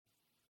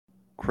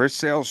Chris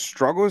Sale's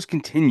struggles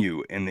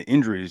continue and the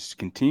injuries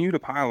continue to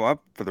pile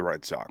up for the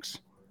Red Sox.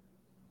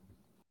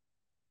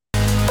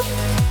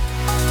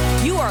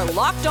 You are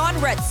Locked On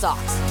Red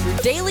Sox, your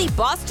daily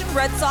Boston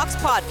Red Sox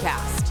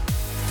podcast.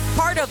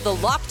 Part of the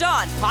Locked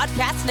On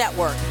Podcast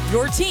Network,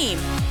 your team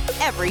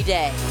every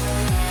day.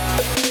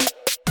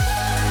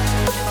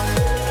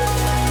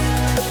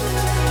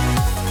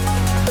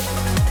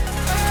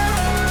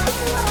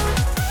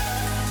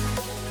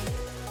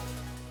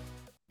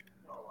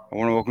 I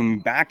want to welcome you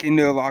back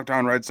into the Locked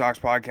On Red Sox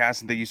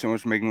podcast, and thank you so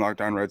much for making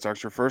Locked On Red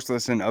Sox your first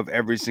listen of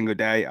every single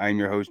day. I'm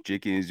your host,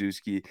 J.K.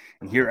 Nizuski,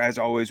 and here, as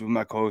always, with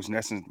my co-host,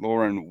 Nessens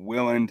Lauren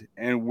Willand,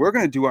 and we're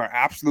going to do our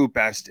absolute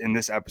best in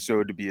this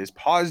episode to be as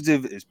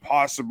positive as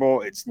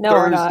possible. It's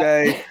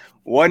Thursday,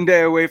 one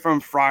day away from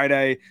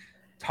Friday.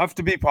 Tough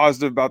to be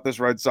positive about this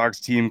Red Sox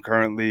team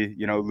currently,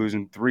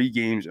 losing 3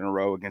 games in a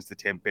row against the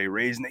Tampa Bay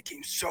Rays, and they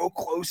came so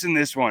close in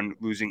this one,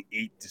 losing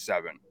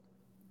 8-7.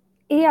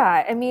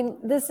 Yeah, I mean,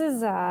 this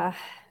is I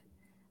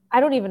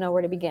don't even know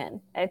where to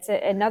begin. It's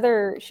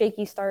another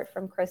shaky start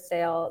from Chris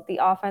Sale. The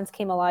offense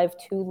came alive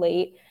too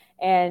late,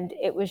 and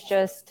it was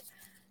just,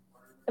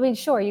 I mean,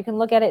 sure, you can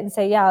look at it and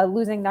say, yeah,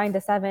 losing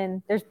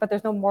 9-7,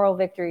 there's no moral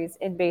victories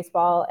in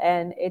baseball,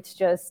 and it's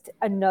just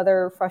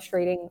another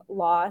frustrating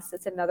loss.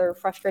 It's another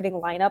frustrating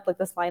lineup. Like,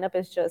 this lineup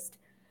is just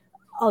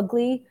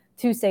ugly,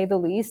 to say the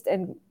least,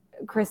 and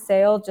Chris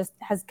Sale just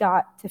has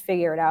got to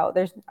figure it out.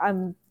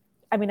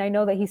 I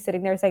know that he's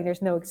sitting there saying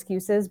there's no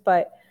excuses,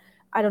 but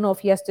I don't know if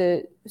he has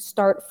to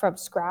start from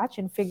scratch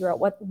and figure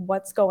out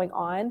what's going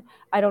on.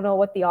 I don't know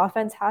what the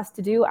offense has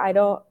to do. I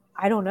don't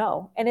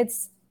know. And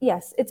it's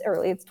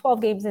early. It's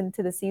 12 games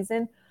into the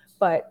season,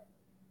 but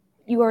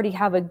you already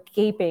have a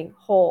gaping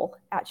hole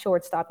at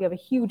shortstop. You have a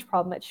huge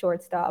problem at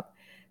shortstop.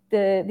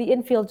 The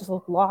infield just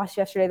looked lost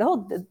yesterday.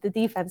 The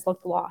defense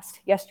looked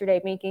lost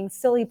yesterday, making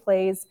silly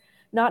plays,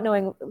 not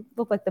knowing,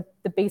 looked like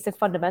the basic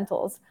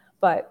fundamentals.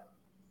 But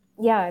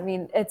yeah, I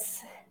mean,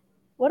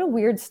 what a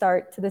weird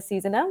start to the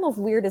season. I don't know if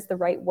weird is the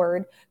right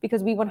word,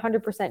 because we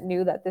 100%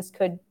 knew that this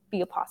could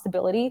be a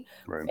possibility.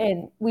 Right.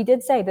 And we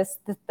did say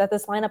that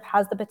this lineup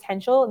has the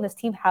potential and this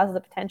team has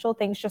the potential.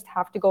 Things just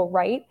have to go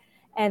right,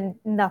 and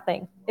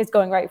nothing is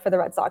going right for the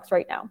Red Sox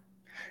right now.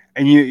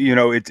 And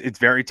it's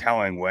very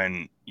telling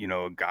when,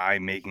 a guy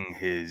making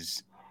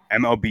his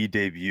MLB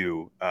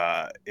debut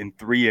in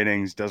 3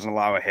 innings doesn't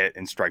allow a hit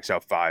and strikes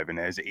out 5 and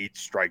has 8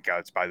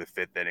 strikeouts by the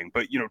 5th inning.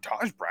 But,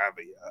 Taj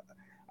Bradley,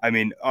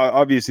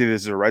 obviously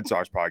this is a Red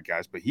Sox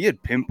podcast, but he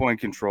had pinpoint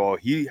control.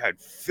 He had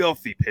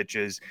filthy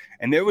pitches.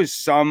 And there was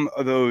some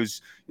of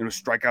those,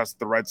 strikeouts that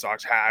the Red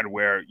Sox had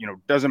where,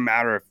 doesn't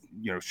matter if,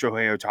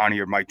 Shohei Ohtani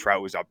or Mike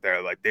Trout was up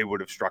there, like they would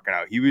have struck it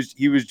out. He was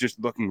just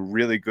looking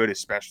really good,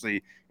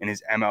 especially in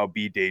his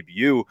MLB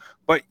debut.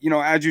 But,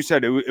 as you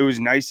said, it was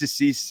nice to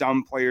see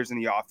some players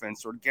in the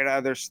offense sort of get out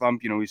of their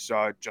slump. We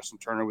saw Justin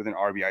Turner with an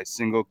RBI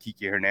single,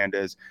 Kike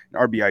Hernandez, an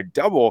RBI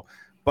double.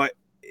 But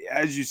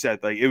as you said,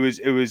 like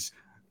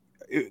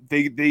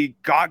they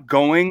got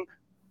going,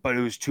 but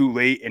it was too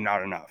late and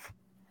not enough.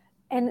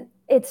 And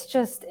it's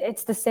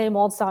the same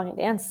old song and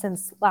dance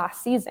since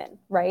last season,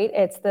 right?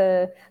 It's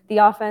the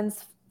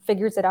offense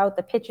figures it out.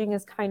 The pitching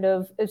is kind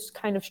of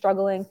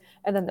struggling.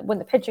 And then when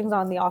the pitching's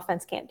on, the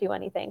offense can't do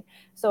anything.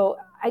 So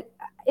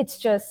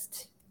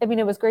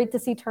it was great to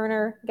see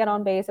Turner get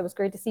on base. It was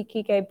great to see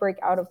Kike break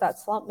out of that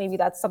slump. Maybe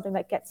that's something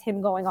that gets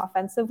him going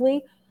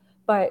offensively,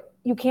 but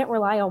you can't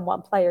rely on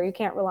one player. You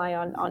can't rely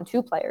on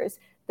 2 players.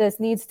 This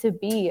needs to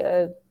be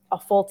a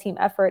full team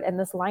effort. And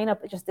this lineup,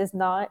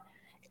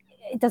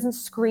 it doesn't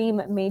scream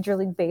Major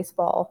League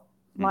Baseball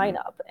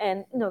lineup.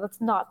 And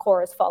that's not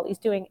Cora's fault. He's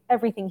doing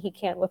everything he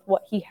can with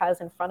what he has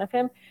in front of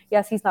him.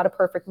 Yes, he's not a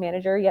perfect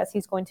manager. Yes,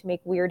 he's going to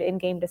make weird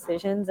in-game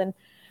decisions. And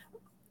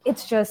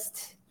it's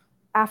just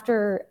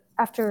after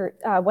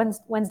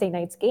Wednesday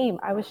night's game,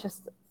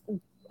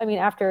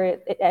 after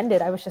it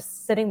ended, I was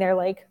just sitting there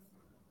like,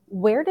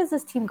 where does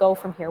this team go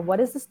from here? What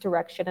is this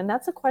direction? And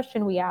that's a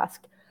question we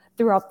asked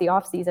throughout the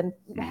offseason,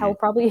 hell,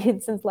 probably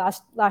since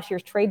last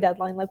year's trade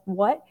deadline. Like,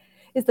 what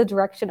is the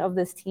direction of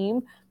this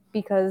team?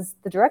 Because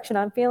the direction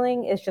I'm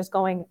feeling is just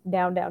going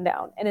down, down,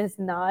 down. And it's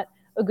not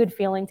a good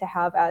feeling to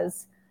have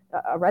as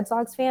a Red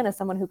Sox fan, as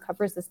someone who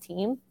covers this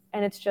team.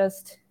 And it's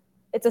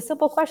a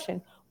simple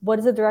question. What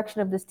is the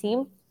direction of this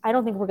team? I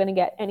don't think we're going to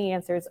get any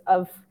answers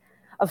of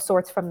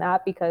sorts from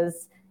that,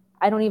 because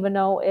I don't even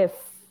know if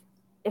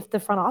the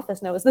front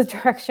office knows the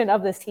direction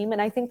of this team.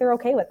 And I think they're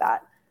okay with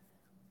that.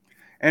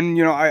 And,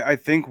 I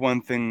think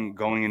one thing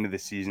going into the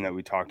season that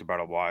we talked about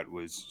a lot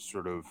was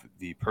sort of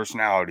the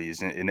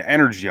personalities and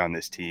energy on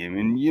this team.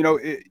 And,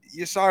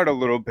 you saw it a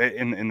little bit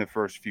in the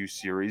first few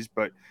series,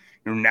 but,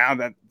 now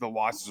that the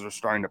losses are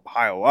starting to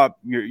pile up,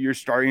 you're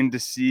starting to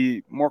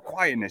see more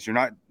quietness. You're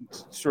not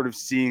sort of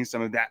seeing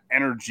some of that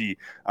energy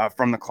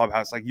from the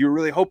clubhouse like you're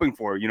really hoping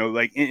for.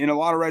 Like in a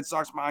lot of Red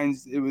Sox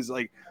minds, it was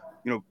like,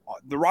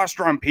 the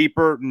roster on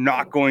paper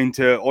not going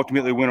to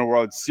ultimately win a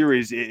World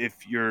Series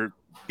if you're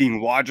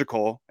being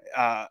logical,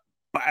 but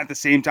at the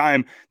same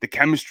time, the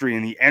chemistry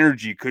and the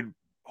energy could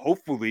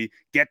hopefully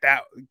get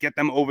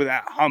them over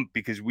that hump,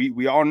 because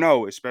we all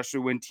know, especially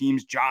when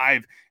teams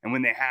jive and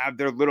when they have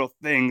their little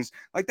things,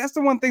 like that's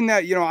the one thing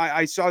that,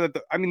 I saw that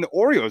the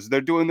Orioles,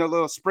 they're doing their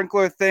little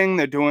sprinkler thing,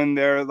 they're doing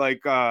their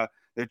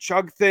the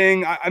chug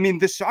thing. I mean,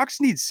 the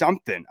Sox need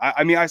something.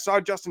 I saw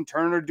Justin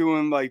Turner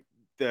doing like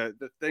the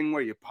thing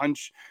where you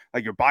punch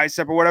like your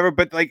bicep or whatever,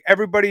 but like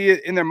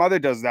everybody and their mother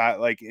does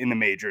that like in the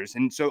majors.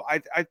 And so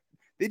I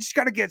they just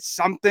got to get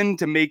something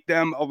to make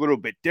them a little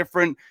bit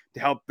different, to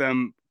help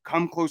them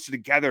come closer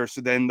together. So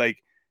then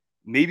like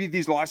maybe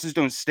these losses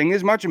don't sting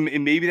as much, and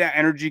maybe that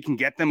energy can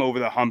get them over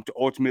the hump to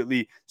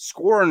ultimately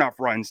score enough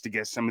runs to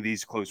get some of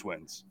these close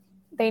wins.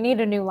 They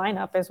need a new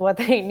lineup is what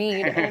they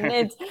need. And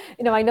it's,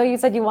 I know you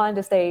said you wanted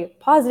to stay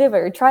positive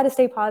or try to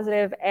stay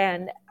positive.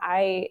 And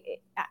I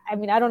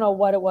don't know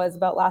what it was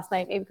about last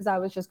night, maybe because I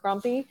was just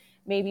grumpy,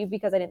 maybe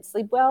because I didn't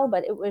sleep well,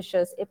 but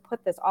it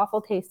put this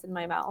awful taste in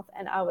my mouth.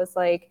 And I was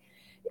like,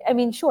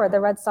 sure, the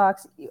Red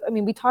Sox,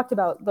 we talked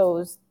about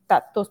those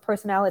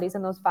personalities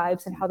and those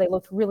vibes and how they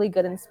looked really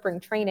good in spring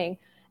training.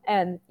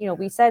 And,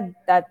 we said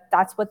that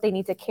that's what they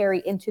need to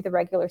carry into the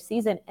regular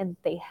season, and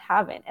they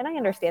haven't. And I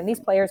understand these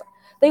players,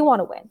 they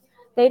want to win.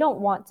 They don't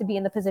want to be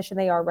in the position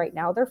they are right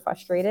now. They're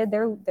frustrated.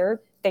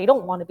 They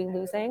don't want to be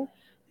losing.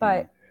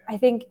 But I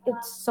think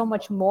it's so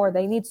much more.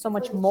 They need so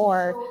much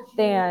more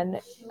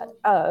than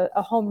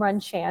a home run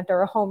chant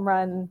or a home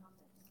run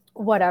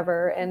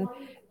whatever. And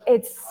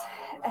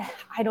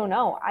I don't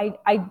know.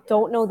 I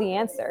don't know the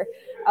answer.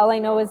 All I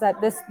know is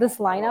that this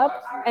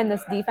lineup and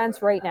this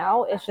defense right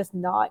now is just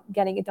not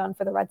getting it done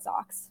for the Red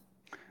Sox.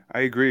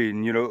 I agree.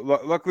 And,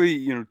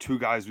 luckily, two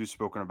guys we've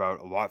spoken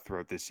about a lot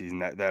throughout this season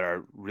that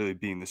are really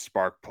being the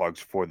spark plugs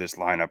for this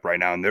lineup right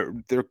now.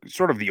 And they're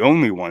sort of the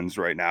only ones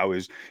right now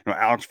is,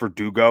 Alex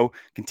Verdugo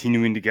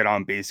continuing to get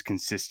on base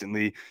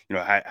consistently,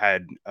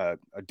 had a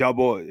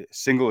double, a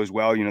single as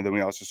well. Then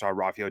we also saw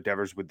Rafael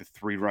Devers with the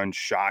 3-run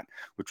shot,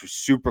 which was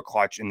super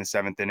clutch in the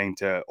 7th inning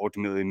to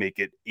ultimately make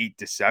it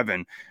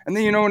 8-7. And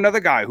then, another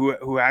guy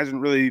who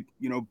hasn't really,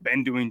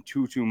 been doing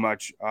too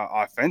much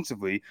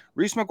offensively,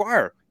 Reese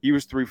McGuire. He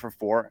was 3 for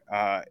 4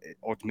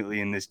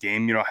 ultimately in this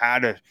game.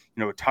 Had a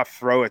tough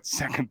throw at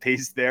second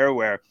base there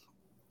where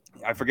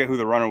I forget who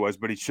the runner was,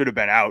 but he should have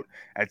been out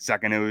at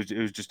second. It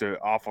was just an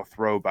awful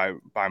throw by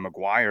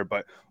McGuire.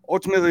 But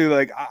ultimately,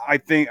 like I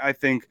think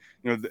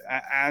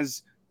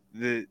as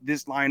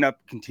this lineup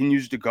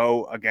continues to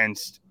go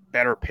against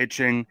better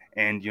pitching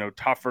and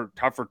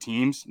tougher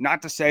teams,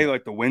 not to say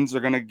like the wins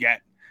are going to get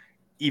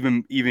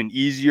even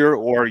easier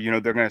or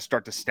they're going to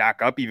start to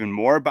stack up even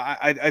more, but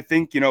I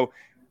think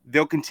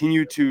they'll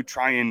continue to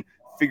try and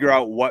figure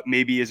out what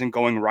maybe isn't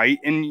going right.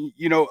 And,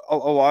 a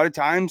lot of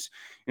times,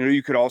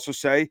 you could also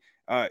say,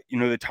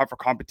 the tougher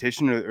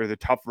competition or the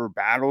tougher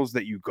battles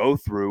that you go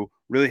through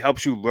really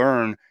helps you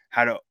learn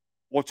how to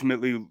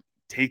ultimately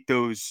take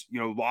those,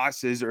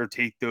 losses or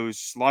take those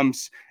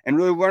slumps and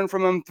really learn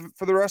from them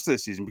for the rest of the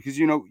season. Because,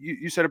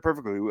 you said it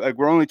perfectly. Like,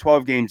 we're only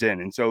 12 games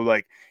in. And so,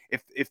 like,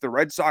 if the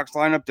Red Sox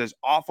lineup does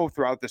awful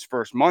throughout this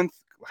first month,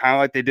 kind of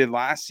like they did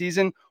last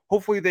season,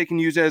 hopefully they can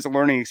use it as a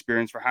learning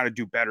experience for how to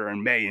do better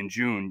in May and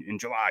June and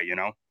July,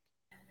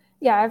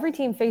 Yeah, every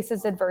team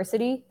faces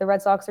adversity. The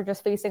Red Sox are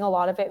just facing a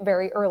lot of it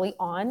very early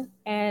on.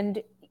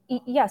 And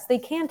yes, they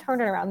can turn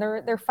it around.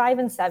 They're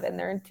 5-7.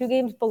 They're 2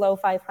 games below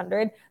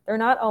 500. They're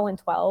not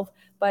 0-12,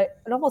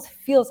 but it almost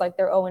feels like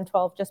they're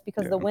 0-12 just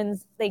because the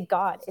wins they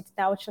got. It's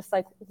just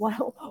like,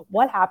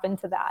 what happened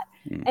to that?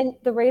 And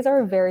the Rays are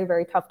a very,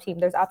 very tough team.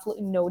 There's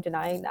absolutely no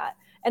denying that.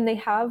 And they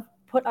have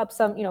put up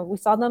some, we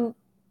saw them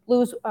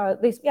lose.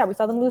 We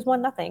saw them lose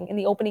 1-0 in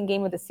the opening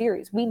game of the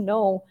series. We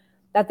know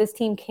that this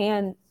team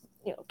can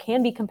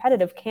be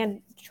competitive,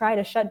 can try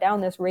to shut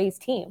down this Rays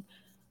team.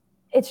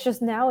 It's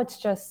just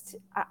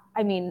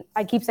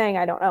I keep saying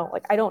I don't know.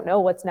 Like, I don't know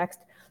what's next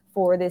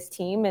for this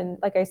team. And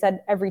like I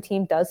said, every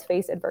team does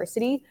face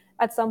adversity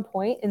at some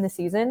point in the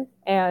season.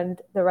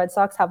 And the Red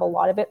Sox have a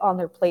lot of it on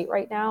their plate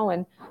right now.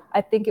 And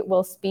I think it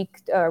will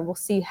we'll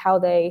see how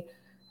they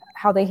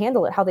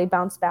handle it, how they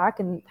bounce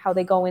back, and how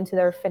they go into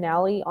their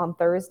finale on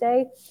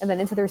Thursday and then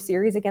into their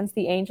series against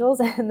the Angels.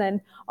 And then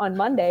on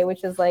Monday,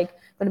 which is like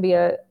going to be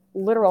a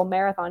literal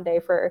marathon day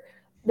for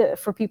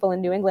people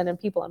in New England and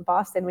people in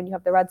Boston, when you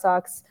have the Red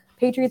Sox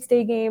Patriots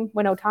Day game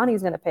when Ohtani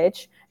is going to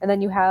pitch, and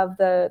then you have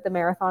the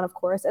marathon, of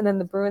course, and then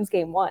the Bruins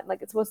game 1.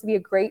 Like, it's supposed to be a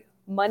great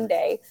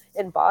Monday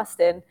in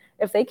Boston.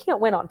 If they can't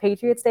win on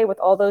Patriots Day with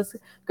all those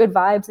good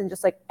vibes and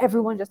just like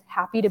everyone just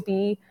happy to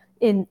be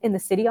in the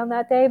city on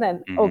that day,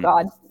 then oh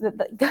God,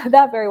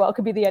 that very well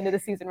could be the end of the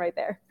season right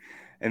there.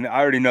 And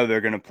I already know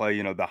they're going to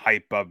play, the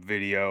hype up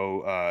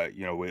video,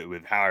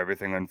 with how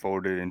everything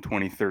unfolded in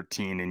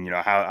 2013 and,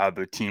 how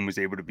the team was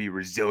able to be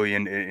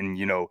resilient and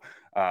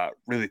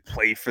really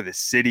play for the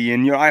city.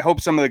 And, I hope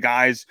some of the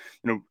guys,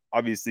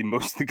 obviously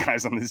most of the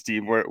guys on this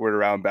team weren't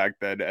around back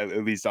then,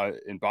 at least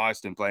in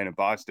Boston, playing in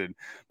Boston.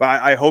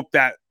 But I hope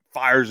that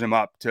fires him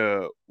up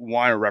to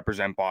want to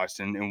represent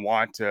Boston and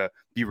want to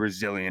be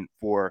resilient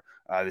for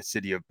the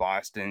city of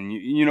Boston.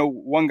 You know,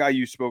 one guy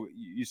you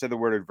said the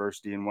word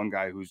adversity, and one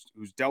guy who's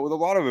dealt with a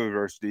lot of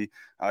adversity,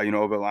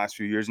 over the last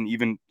few years, and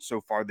even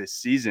so far this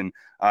season,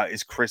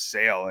 is Chris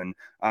Sale. And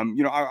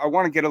I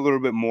want to get a little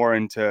bit more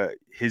into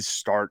his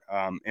start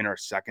in our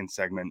second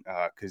segment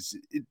because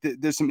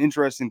there's some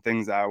interesting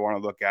things that I want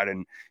to look at,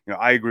 and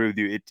I agree with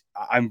you.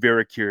 I'm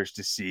very curious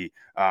to see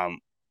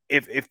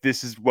if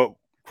this is what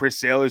Chris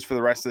Sale is for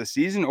the rest of the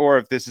season, or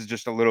if this is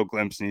just a little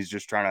glimpse and he's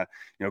just trying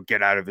to,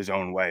 get out of his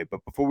own way.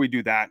 But before we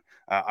do that,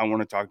 I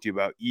want to talk to you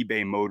about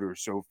eBay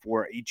Motors. So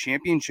for a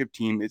championship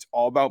team, it's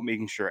all about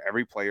making sure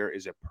every player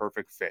is a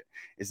perfect fit.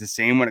 It's the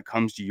same when it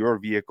comes to your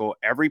vehicle.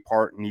 Every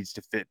part needs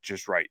to fit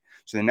just right.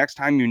 So the next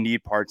time you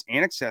need parts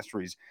and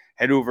accessories,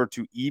 head over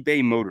to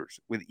eBay Motors.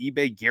 With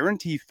eBay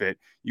Guarantee Fit,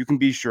 you can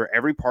be sure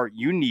every part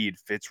you need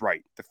fits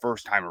right the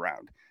first time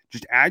around.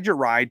 Just add your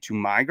ride to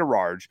My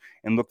Garage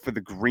and look for the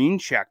green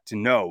check to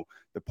know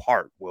the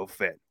part will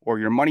fit or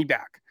your money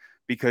back.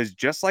 Because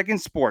just like in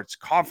sports,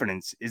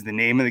 confidence is the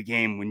name of the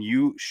game when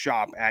you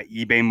shop at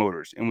eBay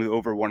Motors. And with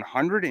over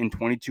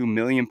 122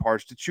 million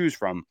parts to choose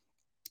from,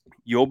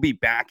 you'll be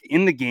back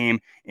in the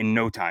game in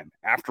no time.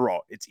 After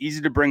all, it's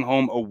easy to bring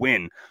home a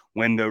win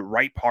when the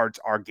right parts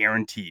are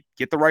guaranteed.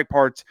 Get the right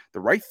parts, the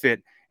right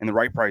fit, and the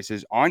right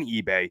prices on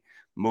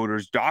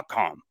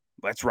ebaymotors.com.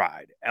 Let's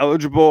ride.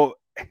 Eligible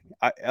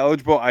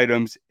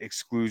items,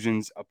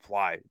 exclusions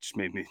apply. It just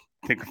made me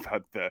think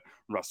about the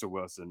Russell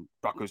Wilson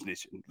Broncos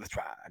Nation. Let's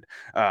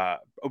ride.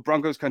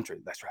 Broncos country.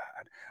 Let's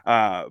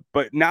ride.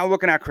 But now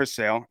looking at Chris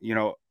Sale, he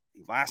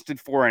lasted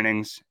 4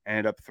 innings,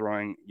 ended up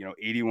throwing,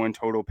 81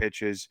 total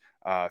pitches,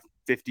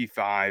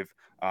 55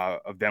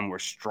 of them were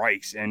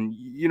strikes. And,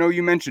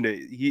 you mentioned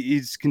it.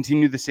 He's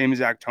continued the same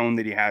exact tone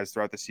that he has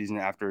throughout the season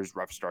after his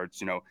rough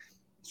starts.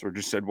 Sort of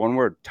just said one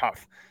word: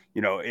 tough.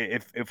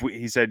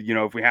 He said,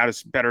 if we had a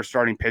better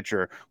starting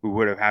pitcher, we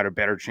would have had a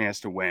better chance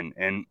to win.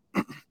 And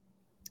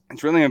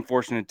it's really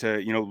unfortunate to,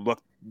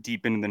 look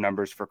deep into the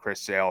numbers for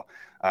Chris Sale.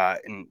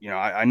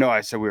 I know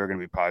I said we were going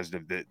to be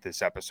positive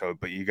this episode,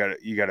 but you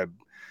gotta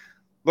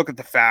look at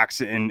the facts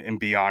and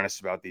be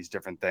honest about these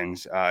different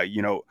things.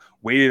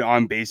 Weighted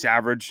on base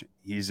average,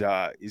 he's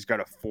got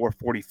a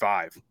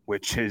 4.45,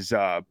 which is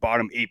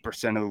bottom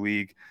 8% of the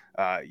league.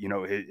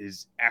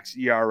 His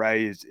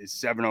xERA is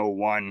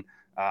 7.01.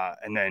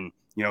 And then,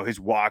 his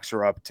walks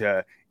are up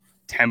to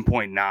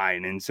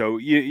 10.9. And so,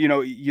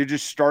 you're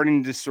just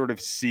starting to sort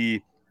of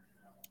see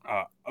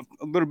a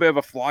little bit of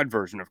a flawed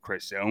version of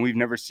Chris Sale. And we've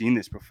never seen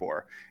this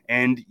before.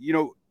 And,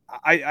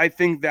 I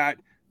think that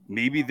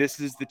maybe this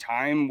is the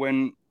time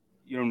when,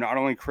 not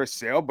only Chris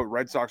Sale, but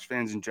Red Sox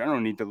fans in general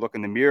need to look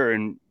in the mirror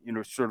and,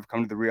 sort of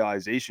come to the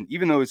realization,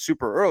 even though it's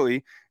super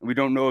early and we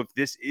don't know if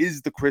this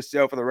is the Chris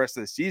Sale for the rest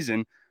of the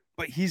season,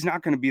 but he's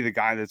not going to be the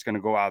guy that's going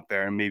to go out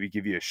there and maybe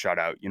give you a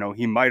shutout.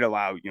 He might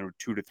allow, 2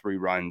 to 3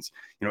 runs,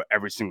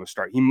 every single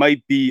start. He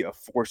might be a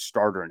 4th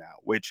starter now,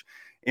 which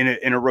in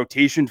a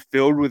rotation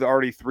filled with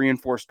already 3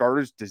 and 4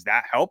 starters, does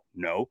that help?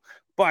 No.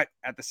 But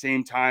at the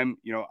same time,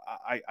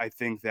 I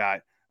think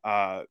that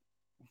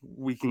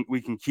we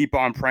can keep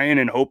on praying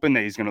and hoping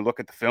that he's going to look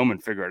at the film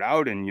and figure it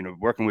out. And,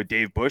 working with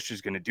Dave Bush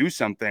is going to do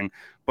something.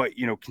 But,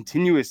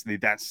 continuously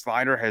that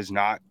slider has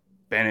not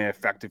been an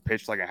effective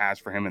pitch like it has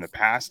for him in the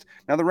past.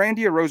 Now, the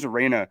Randy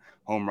Arozarena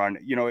home run,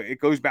 it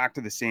goes back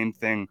to the same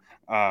thing,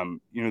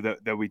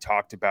 that we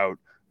talked about,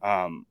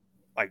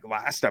 like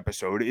last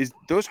episode, is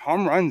those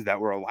home runs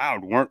that were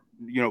allowed weren't,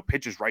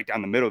 pitches right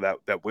down the middle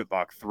that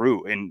Whitlock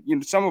threw. And,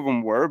 some of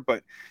them were,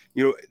 but,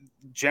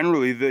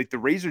 generally the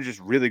Rays are just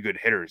really good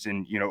hitters.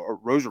 And,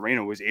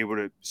 Arozarena was able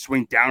to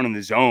swing down in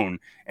the zone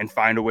and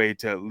find a way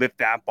to lift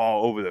that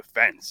ball over the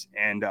fence.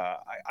 And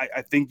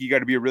I think you got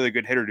to be a really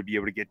good hitter to be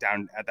able to get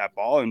down at that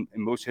ball. And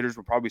most hitters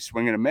will probably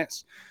swing and a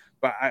miss.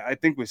 But I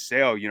think with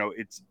Sale,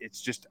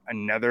 it's just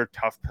another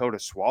tough pill to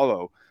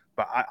swallow.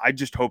 But I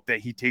just hope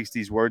that he takes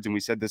these words, and we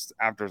said this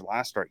after his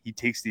last start, he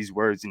takes these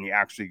words and he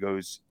actually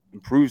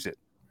improves it.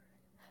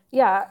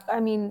 Yeah, I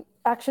mean,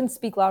 actions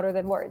speak louder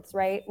than words,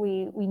 right?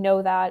 We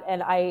know that,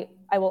 and I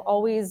will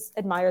always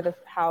admire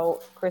how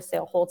Chris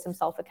Sale holds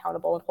himself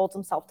accountable and holds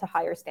himself to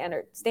higher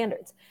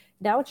standards.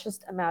 Now it's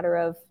just a matter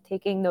of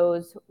taking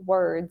those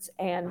words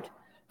and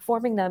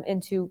forming them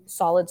into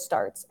solid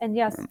starts. And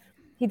yes,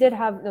 he did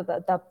have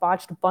that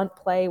botched bunt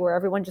play where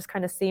everyone just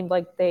kind of seemed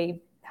like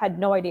they had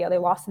no idea. They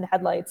lost in the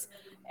headlights.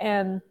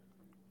 And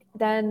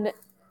then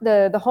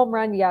the home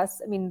run,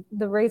 yes, I mean,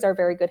 the Rays are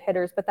very good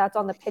hitters, but that's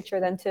on the pitcher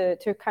then to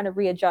kind of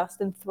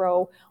readjust and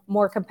throw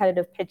more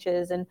competitive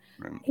pitches. And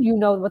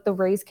what the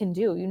Rays can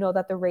do.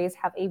 That the Rays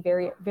have a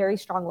very, very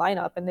strong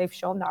lineup, and they've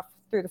shown that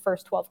through the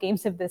first 12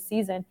 games of this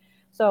season.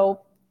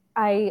 So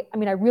I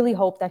really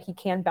hope that he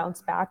can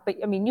bounce back. But,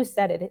 I mean, you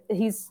said it.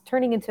 He's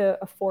turning into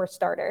a 4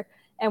 starter.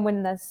 And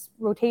when this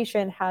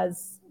rotation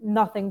has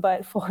nothing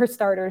but 4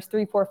 starters,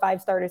 3, 4,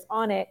 5 starters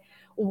on it,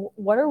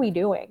 what are we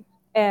doing?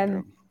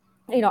 And,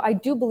 I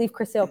do believe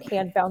Chris Sale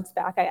can bounce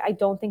back. I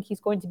don't think he's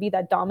going to be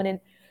that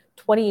dominant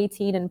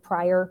 2018 and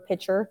prior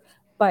pitcher,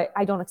 but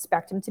I don't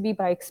expect him to be.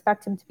 But I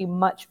expect him to be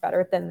much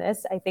better than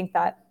this. I think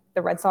that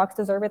the Red Sox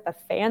deserve it. The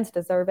fans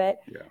deserve it.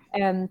 Yeah.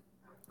 And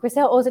Chris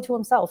Sale owes it to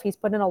himself. He's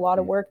put in a lot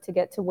of work to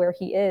get to where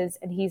he is,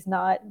 and he's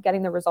not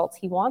getting the results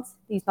he wants.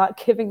 He's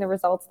not giving the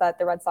results that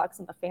the Red Sox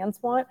and the fans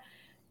want.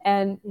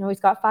 And, he's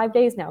got 5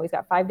 days now. He's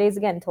got 5 days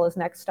again until his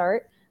next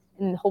start.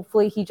 And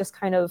hopefully he just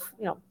kind of,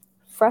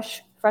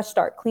 fresh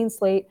start, clean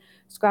slate,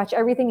 scratch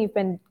everything you've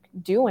been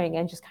doing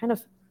and just kind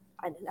of,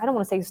 I don't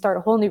want to say start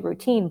a whole new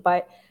routine,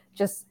 but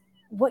just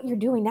what you're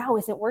doing now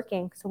isn't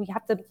working. So we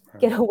have to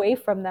get away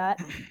from that.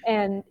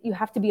 And you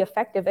have to be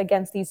effective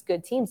against these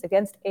good teams,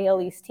 against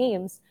AL East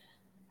teams.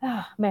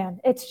 Oh, man,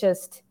 it's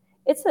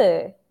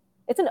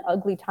an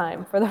ugly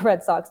time for the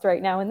Red Sox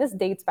right now. And this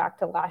dates back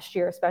to last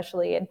year,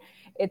 especially. And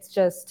it's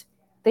just,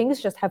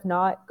 things just have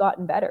not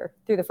gotten better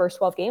through the first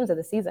 12 games of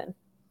the season.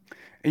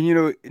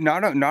 And,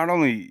 not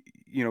only,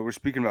 we're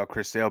speaking about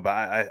Chris Sale, but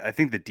I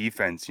think the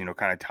defense,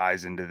 kind of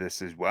ties into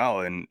this as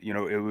well. And,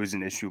 it was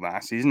an issue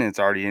last season. And it's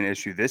already an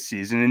issue this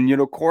season.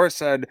 And, Cora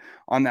said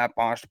on that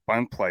botched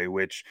bunt play,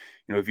 which,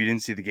 if you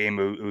didn't see the game,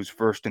 it was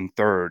first and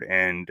third.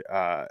 And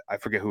I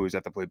forget who was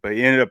at the plate, but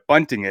he ended up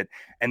bunting it.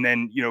 And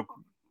then,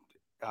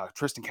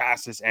 Triston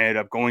Casas ended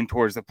up going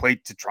towards the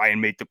plate to try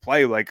and make the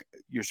play like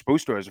you're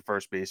supposed to as a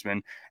first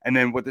baseman. And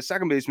then what the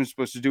second baseman is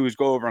supposed to do is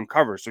go over and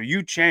cover. So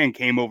Yu Chang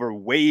came over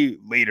way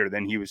later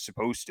than he was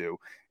supposed to.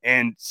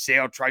 And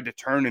Sale tried to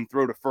turn and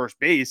throw to first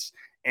base,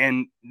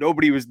 and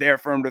nobody was there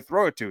for him to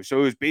throw it to. So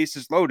it was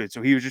bases loaded.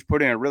 So he was just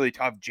put in a really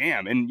tough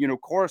jam. And,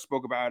 Cora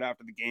spoke about it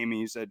after the game, and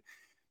he said,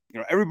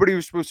 everybody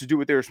was supposed to do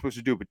what they were supposed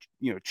to do, but,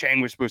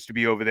 Chang was supposed to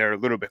be over there a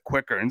little bit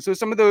quicker. And so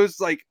some of those,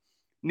 like,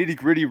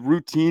 nitty-gritty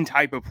routine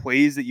type of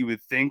plays that you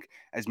would think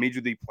as major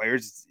league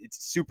players,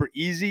 it's super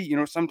easy.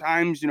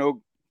 Sometimes,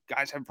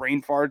 guys have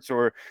brain farts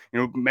or,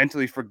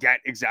 mentally forget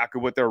exactly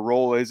what their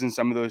role is in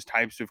some of those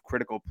types of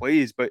critical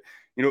plays. But,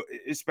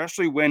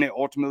 especially when it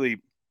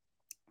ultimately,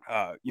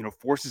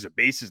 forces a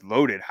bases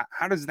loaded.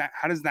 How does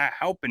that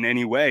help in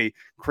any way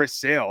Chris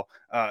Sale,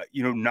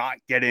 not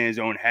get in his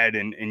own head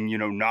and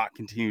not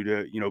continue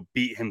to,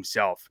 beat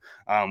himself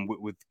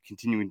with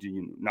continuing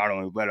to not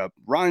only let up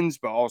runs,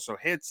 but also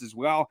hits as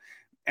well.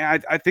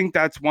 And I think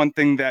that's one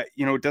thing that,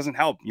 it doesn't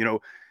help,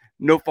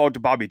 no fault to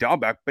Bobby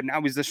Dahlbeck, but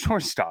now he's the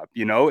shortstop,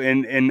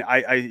 and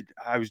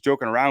I was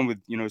joking around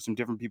with, some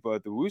different people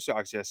at the Woo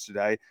Sox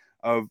yesterday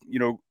of,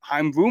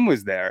 Chaim Bloom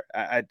was there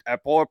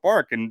at Polar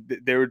Park, and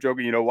they were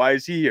joking, why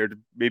is he here to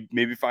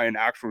maybe find an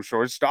actual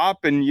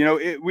shortstop? And,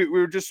 we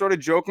were just sort of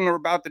joking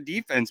about the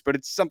defense, but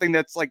it's something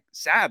that's like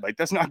sad. Like,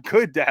 that's not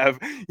good to have,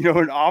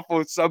 an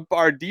awful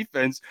subpar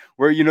defense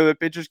where, the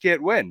pitchers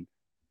can't win.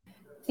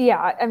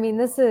 Yeah, I mean,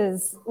 this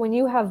is when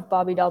you have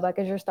Bobby Dahlbeck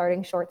as your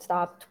starting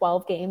shortstop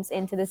 12 games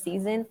into the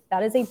season,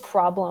 that is a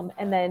problem.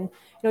 And then,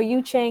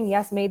 Yu Chang,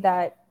 yes, made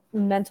that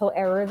mental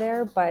error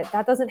there, but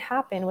that doesn't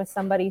happen with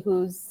somebody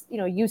who's,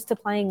 used to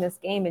playing this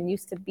game and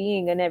used to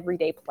being an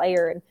everyday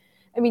player. And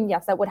I mean,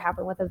 yes, that would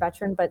happen with a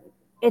veteran, but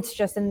it's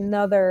just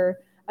another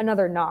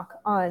knock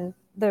on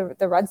the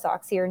Red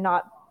Sox here,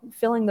 not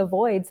filling the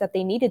voids that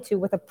they needed to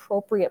with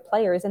appropriate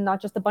players and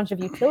not just a bunch of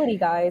utility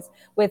guys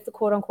with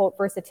quote unquote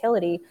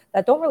versatility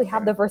that don't really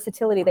have the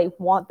versatility they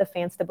want the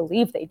fans to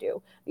believe they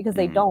do, because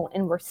they don't.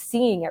 And we're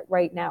seeing it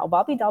right now.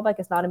 Bobby Dahlbeck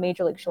is not a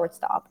major league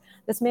shortstop.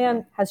 This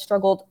man has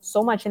struggled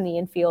so much in the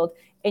infield,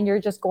 and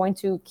you're just going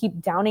to keep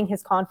downing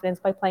his confidence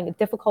by playing a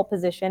difficult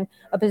position,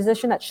 a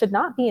position that should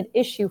not be an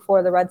issue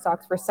for the Red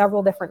Sox for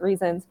several different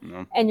reasons.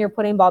 And you're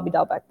putting Bobby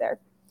Dahlbeck there.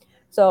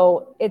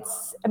 So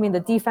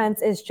the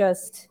defense is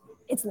just,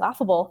 it's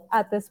laughable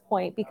at this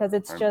point, because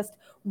it's just,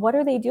 what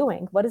are they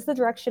doing? What is the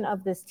direction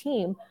of this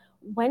team?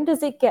 When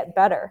does it get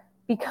better?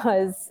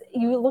 Because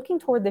you're looking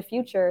toward the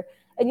future,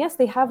 and yes,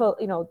 they have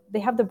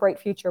the bright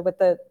future with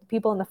the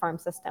people in the farm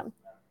system.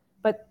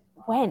 But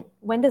when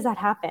does that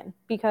happen?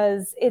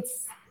 Because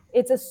it's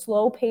a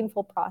slow,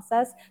 painful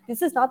process.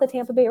 This is not the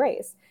Tampa Bay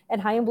Rays,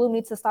 and Chaim Bloom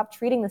needs to stop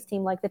treating this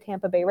team like the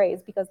Tampa Bay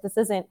Rays, because this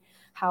isn't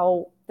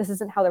how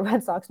the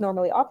Red Sox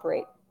normally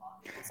operate.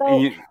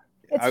 So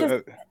it's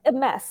just a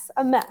mess.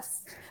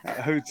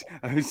 I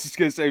was just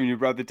going to say, when you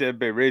brought the Tampa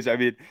Bay Rays, I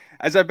mean,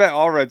 as I bet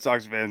all Red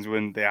Sox fans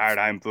when they hired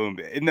Chaim Bloom,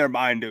 in their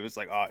mind, it was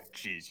like, oh,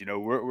 geez,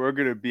 we're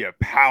going to be a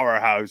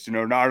powerhouse,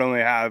 not only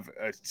have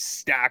a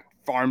stacked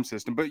farm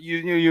system, but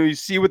you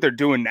see what they're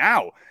doing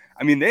now.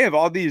 I mean, they have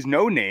all these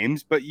no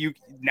names, but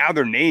now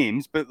they're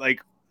names, but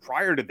like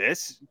prior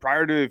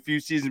to a few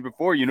seasons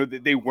before,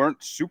 they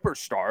weren't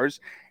superstars,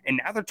 and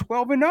now they're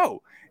 12-0.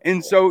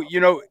 And so,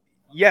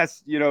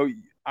 yes,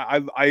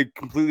 I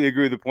completely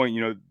agree with the point.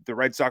 The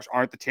Red Sox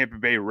aren't the Tampa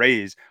Bay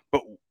Rays,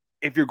 but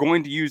if you're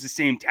going to use the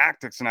same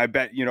tactics, and I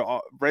bet,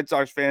 Red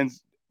Sox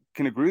fans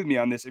can agree with me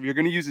on this, if you're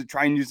going to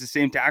try and use the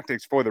same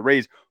tactics for the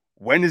Rays,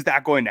 when is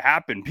that going to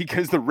happen?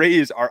 Because the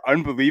Rays are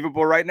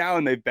unbelievable right now,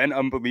 and they've been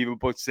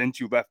unbelievable since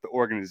you left the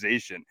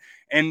organization.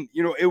 And,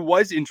 it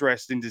was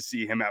interesting to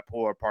see him at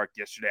Polar Park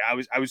yesterday.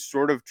 I was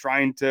sort of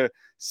trying to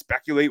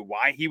speculate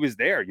why he was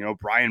there.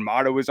 Brian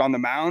Motto was on the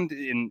mound,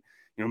 and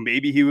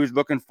maybe he was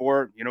looking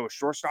for, a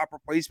shortstop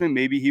replacement.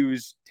 Maybe he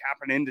was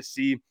tapping in to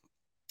see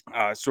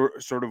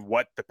sort of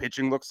what the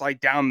pitching looks like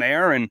down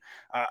there. And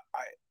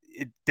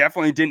it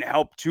definitely didn't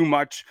help too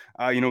much,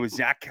 with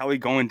Zach Kelly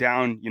going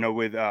down,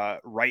 with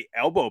right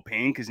elbow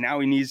pain, because now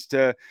he needs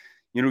to,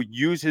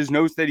 use his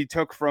notes that he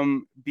took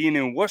from being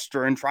in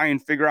Worcester and try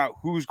and figure out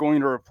who's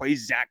going to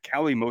replace Zach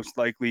Kelly most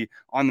likely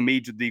on the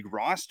major league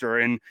roster.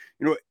 And,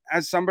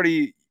 as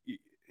somebody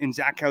in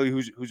Zach Kelly,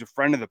 who's a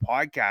friend of the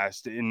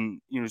podcast,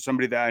 and,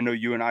 somebody that I know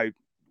you and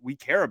we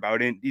care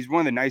about, and he's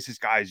one of the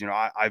nicest guys,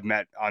 I've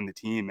met on the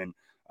team. And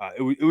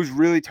it was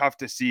really tough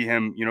to see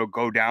him,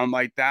 go down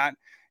like that.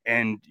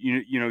 And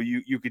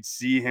you could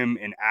see him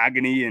in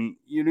agony, and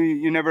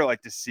you never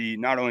like to see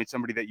not only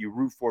somebody that you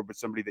root for, but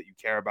somebody that you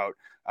care about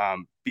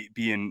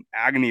be in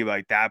agony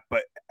like that.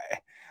 But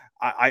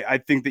I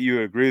think that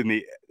you agree with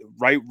me.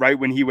 Right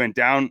when he went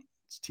down,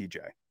 it's TJ.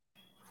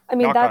 I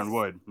mean,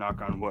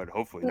 knock on wood.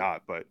 Hopefully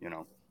not, but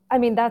I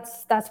mean,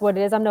 that's what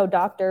it is. I'm no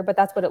doctor, but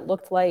that's what it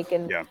looked like.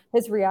 And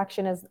his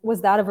reaction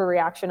was that of a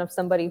reaction of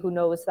somebody who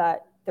knows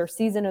that their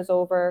season is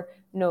over,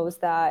 knows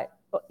that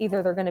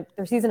either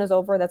their season is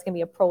over, that's going to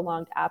be a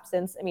prolonged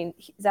absence. I mean,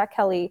 Zach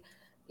Kelly,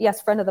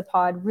 yes, friend of the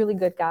pod, really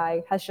good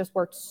guy, has just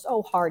worked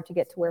so hard to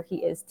get to where he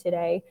is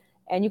today.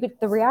 And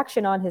the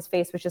reaction on his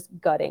face was just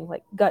gutting,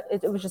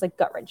 it was just like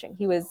gut wrenching.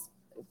 He was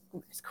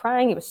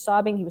crying, he was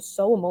sobbing, he was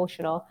so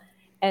emotional.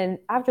 And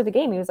after the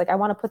game, he was like, I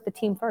want to put the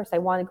team first. I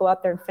want to go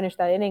out there and finish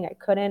that inning. I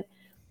couldn't.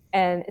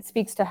 And it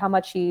speaks to how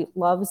much he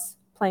loves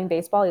playing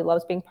baseball. He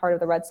loves being part of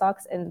the Red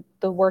Sox, and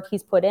the work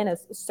he's put in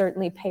has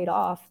certainly paid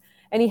off.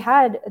 And he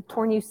had a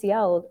torn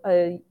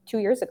UCL 2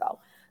 years ago.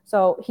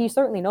 So he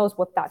certainly knows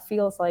what that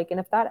feels like. And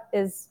if that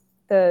is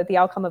the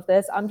outcome of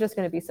this, I'm just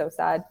going to be so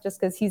sad, just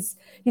because he's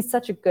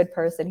such a good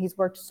person. He's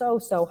worked so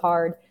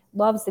hard,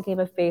 loves the game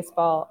of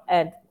baseball.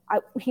 And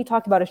he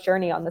talked about his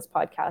journey on this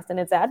podcast, and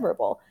it's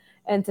admirable.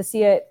 And to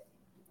see it,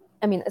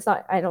 I mean,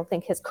 I don't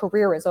think his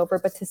career is over,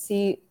 but to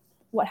see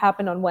what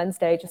happened on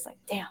Wednesday, just like,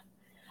 damn,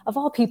 of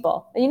all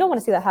people, and you don't want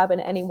to see that happen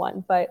to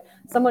anyone, but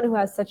someone who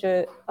has such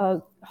a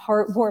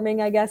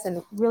heartwarming, I guess,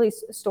 and really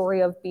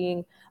story of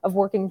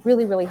working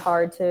really, really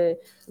hard to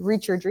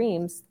reach your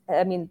dreams.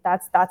 I mean,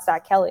 that's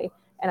Zach Kelly.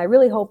 And I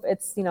really hope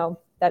it's,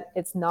 that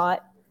it's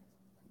not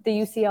the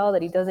UCL,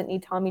 that he doesn't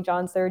need Tommy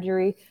John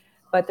surgery,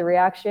 but the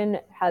reaction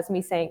has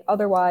me saying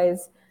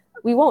otherwise.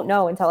 We won't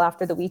know until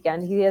after the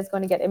weekend. He is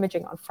going to get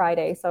imaging on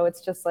Friday. So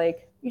it's just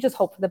like, you just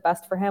hope for the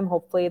best for him.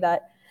 Hopefully the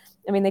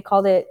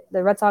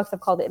Red Sox have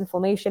called it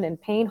inflammation and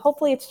pain.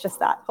 Hopefully it's just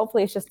that.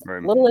 Hopefully it's just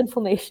a little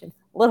inflammation,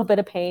 a little bit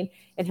of pain,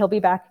 and he'll be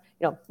back,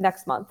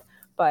 next month.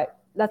 But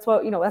that's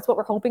what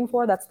we're hoping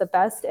for. That's the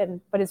best.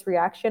 But his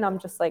reaction, I'm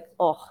just like,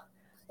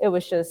 it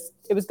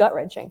was gut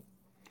wrenching.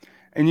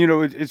 And,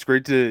 it's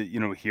great to,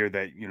 hear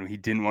that, he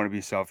didn't want to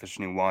be selfish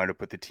and he wanted to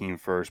put the team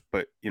first.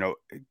 But,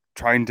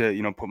 trying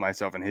to, put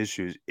myself in his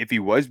shoes, if he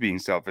was being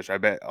selfish, I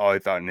bet all he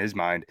thought in his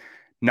mind,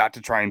 not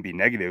to try and be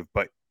negative,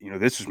 but,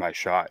 this was my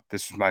shot.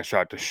 This was my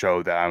shot to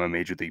show that I'm a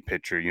major league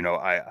pitcher.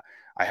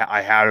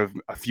 I had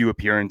a few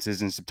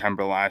appearances in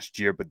September last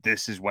year, but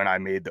this is when I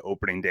made the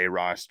opening day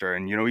roster.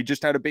 And, he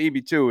just had a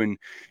baby too. And,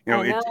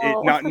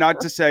 it's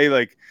not to say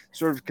like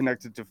sort of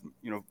connected to,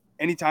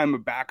 anytime a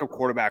backup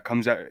quarterback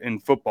comes out in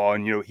football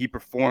and, he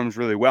performs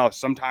really well,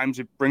 sometimes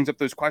it brings up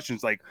those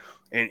questions like,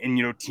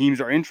 and teams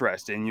are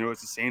interested. And,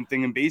 it's the same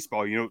thing in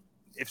baseball.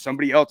 If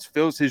somebody else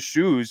fills his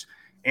shoes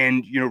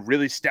and,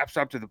 really steps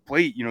up to the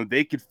plate,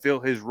 they could fill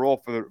his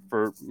role for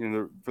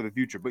the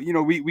future. But,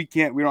 we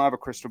don't have a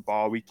crystal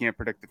ball. We can't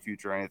predict the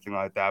future or anything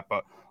like that.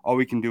 But all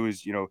we can do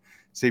is,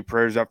 say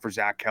prayers up for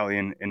Zach Kelly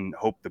and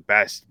hope the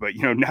best. But,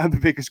 now the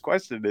biggest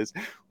question is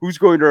who's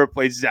going to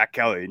replace Zach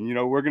Kelly?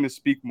 And, we're going to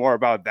speak more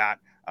about that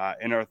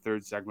in our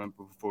third segment.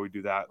 But before we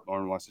do that,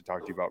 Lauren wants to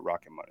talk to you about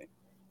Rocket Money.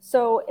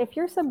 So if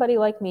you're somebody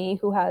like me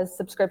who has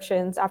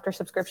subscriptions after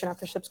subscription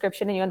after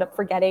subscription, and you end up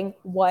forgetting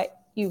what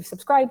you've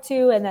subscribed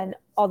to, and then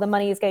all the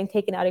money is getting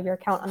taken out of your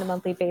account on a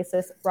monthly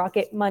basis,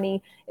 Rocket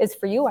Money is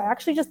for you. I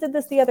actually just did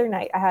this the other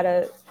night. I had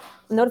a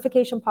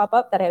notification pop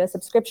up that I had a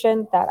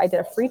subscription, that I did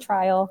a free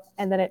trial,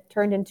 and then it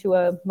turned into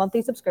a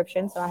monthly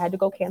subscription. So I had to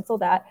go cancel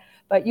that.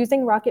 But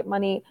using Rocket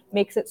Money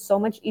makes it so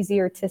much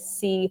easier to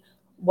see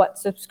what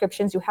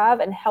subscriptions you have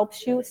and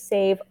helps you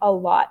save a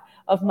lot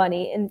of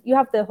money. And you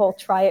have the whole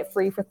try it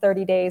free for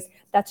 30 days.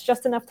 That's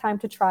just enough time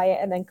to try it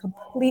and then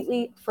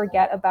completely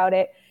forget about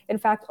it. In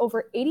fact,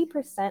 over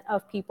 80%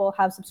 of people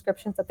have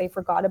subscriptions that they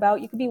forgot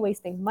about. You could be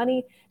wasting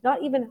money,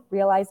 not even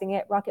realizing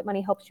it. Rocket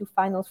Money helps you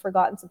find those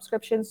forgotten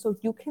subscriptions so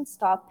you can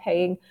stop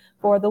paying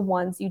for the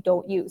ones you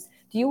don't use.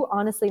 Do you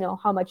honestly know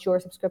how much your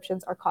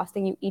subscriptions are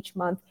costing you each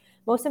month?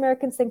 Most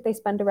Americans think they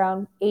spend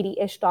around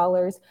 $80-ish,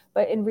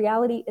 but in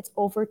reality, it's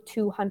over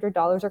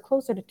 $200 or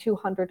closer to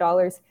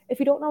 $200. If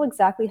you don't know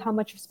exactly how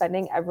much you're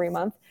spending every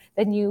month,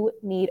 then you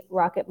need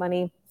Rocket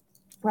Money.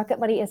 Rocket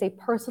Money is a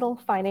personal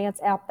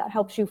finance app that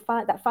helps you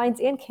that finds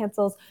and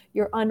cancels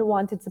your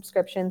unwanted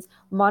subscriptions,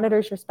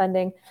 monitors your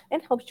spending,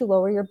 and helps you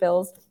lower your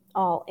bills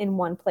all in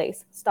one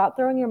place. Stop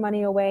throwing your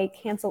money away,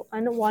 cancel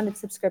unwanted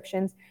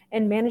subscriptions,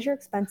 and manage your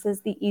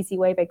expenses the easy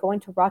way by going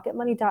to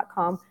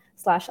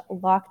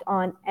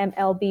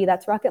rocketmoney.com/lockedonmlb.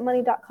 That's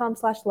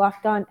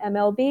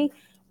rocketmoney.com/lockedonmlb,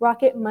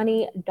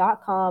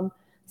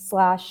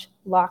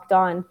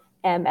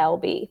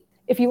 rocketmoney.com/lockedonmlb.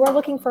 If you are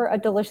looking for a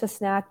delicious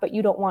snack, but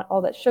you don't want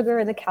all that sugar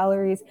and the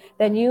calories,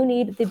 then you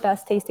need the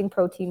best tasting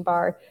protein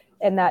bar.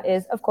 And that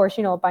is, of course,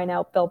 you know by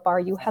now, Built Bar.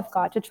 You have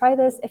got to try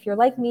this if you're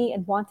like me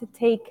and want to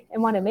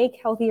make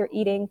healthier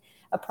eating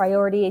a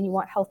priority, and you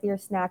want healthier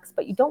snacks,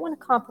 but you don't want to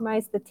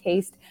compromise the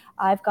taste.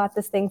 I've got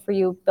this thing for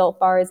you, Built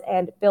Bars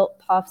and Built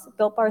Puffs.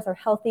 Built Bars are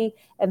healthy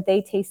and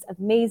they taste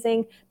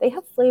amazing. They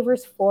have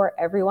flavors for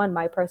everyone.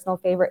 My personal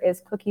favorite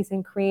is cookies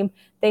and cream.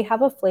 They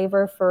have a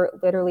flavor for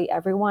literally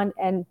everyone.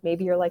 And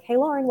maybe you're like, hey,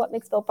 Lauren, what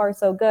makes Built Bars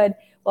so good?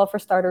 Well, for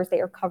starters, they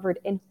are covered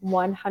in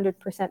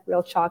 100%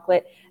 real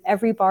chocolate.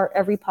 Every bar,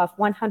 every puff,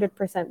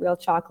 100% real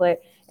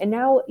chocolate. And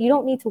now you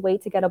don't need to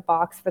wait to get a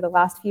box. For the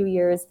last few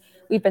years,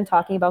 we've been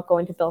talking about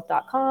going to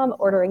built.com,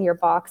 ordering your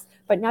box,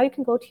 but now you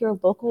can go to your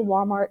local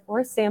Walmart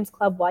or Sam's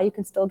Club while you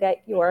can still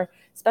get your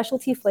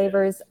specialty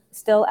flavors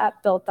still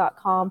at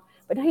built.com.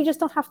 But now you just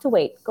don't have to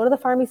wait. Go to the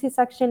pharmacy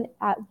section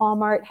at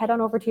Walmart, head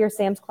on over to your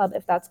Sam's Club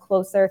if that's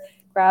closer,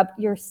 grab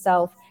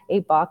yourself a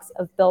box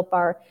of Built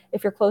Bar.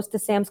 If you're close to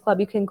Sam's Club,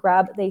 you can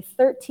grab the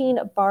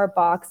 13-bar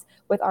box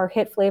with our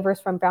hit flavors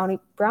from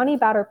Brownie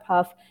Batter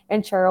Puff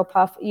and Churro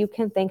Puff. You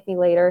can thank me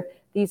later.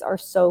 These are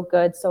so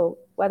good. So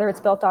whether it's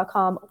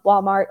Built.com,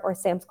 Walmart, or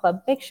Sam's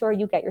Club, make sure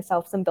you get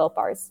yourself some Built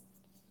Bars.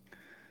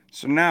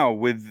 So now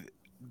with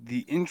the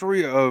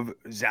injury of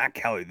Zach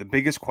Kelly, the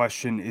biggest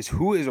question is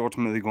who is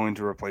ultimately going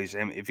to replace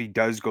him if he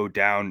does go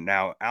down.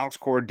 Now, Alex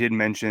Cora did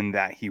mention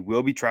that he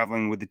will be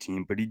traveling with the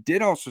team, but he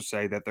did also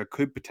say that there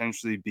could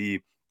potentially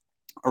be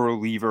a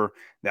reliever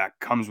that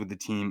comes with the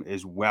team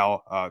as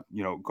well,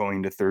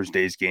 going to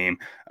Thursday's game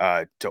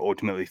to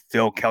ultimately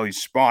fill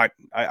Kelly's spot.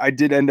 I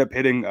did end up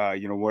hitting,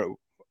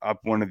 up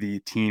one of the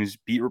team's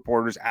beat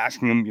reporters,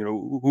 asking him,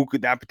 who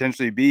could that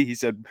potentially be? He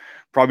said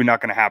probably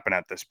not going to happen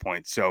at this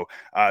point. So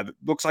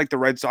looks like the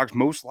Red Sox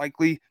most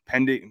likely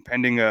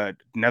pending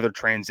another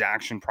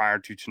transaction prior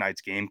to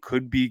tonight's game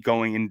could be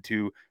going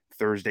into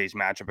Thursday's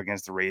matchup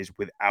against the Rays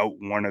without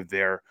one of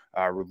their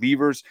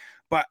relievers.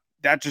 But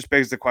that just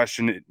begs the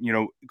question,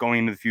 going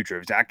into the future,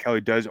 if Zach Kelly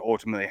does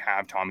ultimately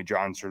have Tommy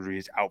John surgery,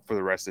 is out for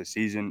the rest of the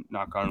season,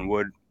 knock on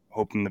wood,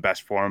 hoping the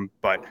best for him.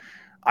 But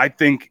I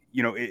think,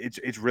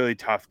 it's really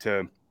tough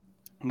to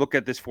look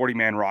at this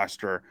 40-man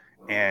roster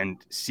and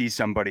see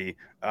somebody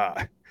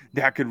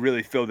that could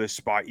really fill this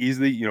spot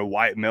easily.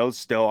 Wyatt Mills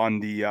still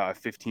on the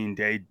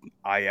 15-day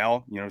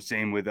IL,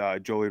 same with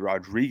Joely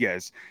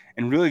Rodriguez.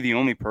 And really the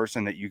only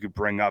person that you could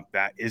bring up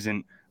that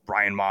isn't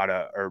Brian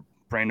Mata or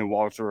Brandon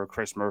Walter or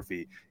Chris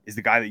Murphy is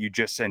the guy that you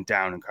just sent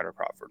down in Cutter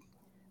Crawford.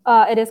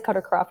 It is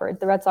Cutter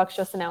Crawford. The Red Sox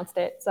just announced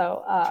it.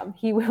 So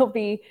he will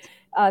be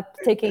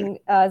taking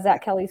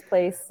Zach Kelly's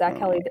place. Zach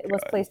Kelly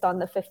was placed on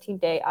the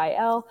 15-day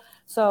IL.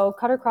 So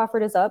Cutter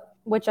Crawford is up,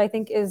 which I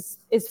think is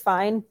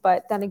fine.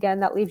 But then again,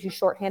 that leaves you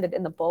shorthanded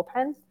in the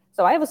bullpen.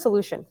 So I have a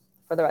solution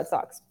for the Red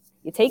Sox.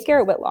 You take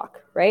Garrett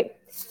Whitlock, right?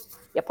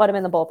 You put him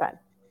in the bullpen.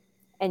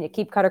 And you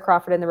keep Cutter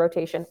Crawford in the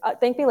rotation.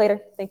 Thank me later.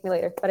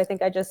 But I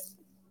think I just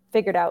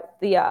figured out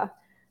the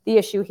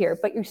issue here.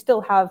 But you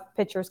still have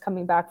pitchers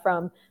coming back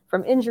from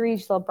injuries.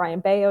 You still have Brian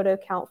Bayo to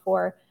account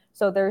for.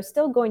 So there's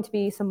still going to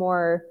be some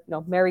more,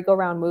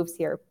 merry-go-round moves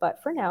here.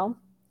 But for now,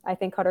 I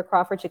think Cutter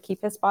Crawford should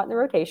keep his spot in the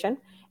rotation,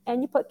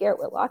 and you put Garrett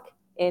Whitlock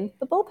in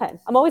the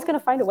bullpen. I'm always going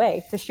to find a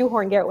way to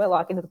shoehorn Garrett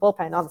Whitlock into the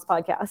bullpen on this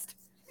podcast,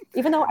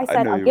 even though I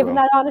said I'll give him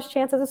that honest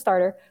chance as a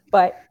starter.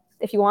 But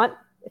if you want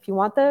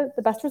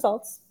the best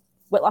results,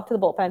 Whitlock to the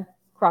bullpen,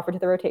 Crawford to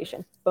the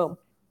rotation. Boom.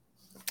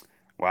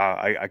 Wow,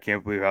 I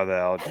can't believe how that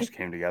all just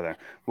came together.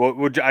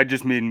 Well, I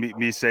just mean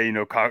me say,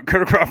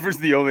 Cutter Crawford's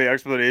the only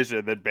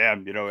explanation, that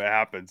bam, it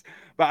happens.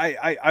 But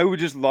I would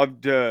just love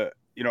to,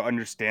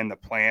 understand the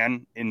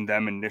plan in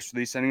them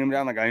initially sending him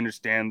down. Like, I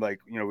understand,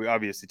 we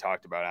obviously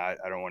talked about it.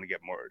 I don't want to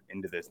get more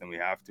into this than we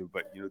have to,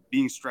 but,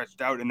 being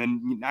stretched out, and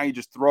then now you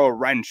just throw a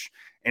wrench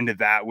into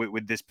that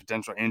with this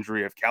potential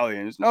injury of Kelly.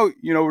 And it's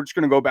we're just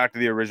going to go back to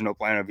the original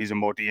plan of he's a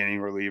multi-inning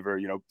reliever,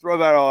 throw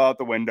that all out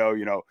the window,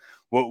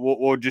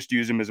 We'll just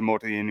use him as a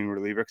multi-inning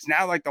reliever. Because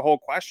now, the whole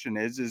question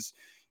is,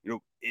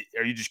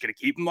 are you just going to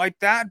keep him like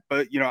that?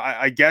 But,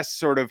 I guess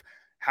sort of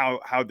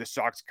how the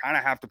Sox kind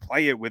of have to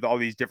play it with all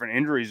these different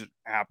injuries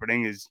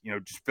happening is,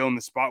 just fill in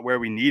the spot where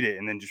we need it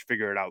and then just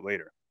figure it out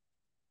later.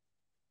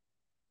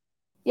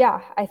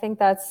 Yeah, I think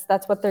that's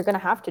what they're going to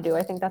have to do.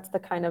 I think that's the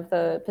kind of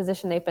the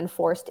position they've been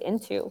forced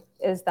into,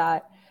 is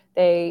that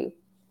they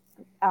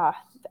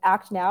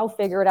act now,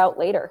 figure it out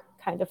later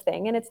kind of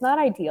thing. And it's not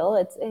ideal.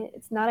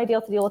 It's not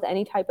ideal to deal with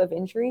any type of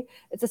injury.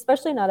 It's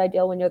especially not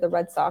ideal when you're the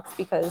Red Sox,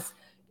 because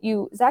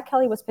Zach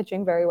Kelly was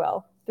pitching very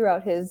well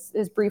throughout his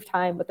brief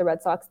time with the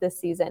Red Sox this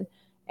season.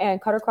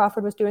 And Cutter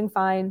Crawford was doing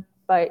fine,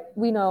 but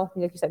we know,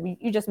 like you said,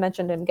 you just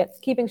mentioned him,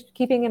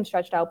 keeping him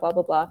stretched out, blah,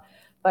 blah, blah.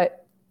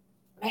 But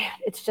man,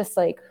 it's just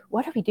like,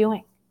 what are we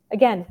doing?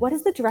 again, what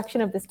is the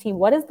direction of this team?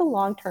 What is the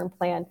long-term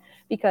plan?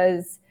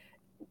 Because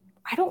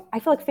I feel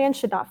like fans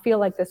should not feel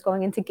like this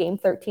going into game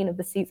 13 of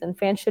the season.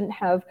 Fans shouldn't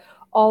have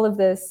all of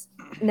this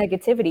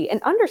negativity,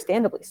 and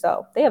understandably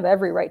so. They have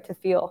every right to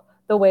feel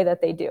the way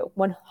that they do,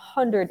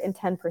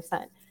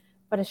 110%.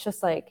 But it's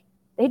just like,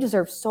 they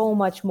deserve so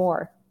much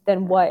more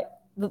than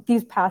what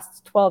these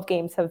past 12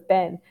 games have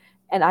been.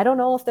 And I don't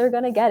know if they're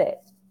going to get it.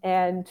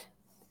 And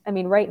I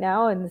mean, right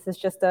now, and this is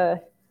just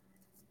a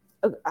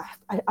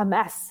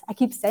mess. I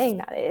keep saying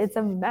that. It's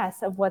a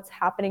mess of what's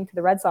happening to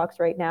the Red Sox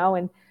right now.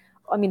 And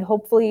I mean,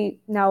 hopefully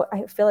now,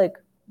 I feel like,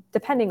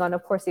 depending on,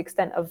 of course, the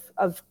extent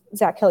of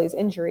Zach Kelly's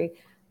injury,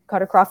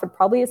 Carter Crawford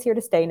probably is here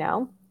to stay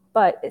now.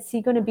 But is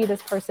he going to be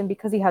this person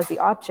because he has the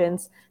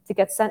options to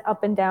get sent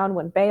up and down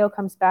when Bayo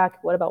comes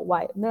back? What about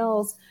Wyatt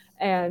Mills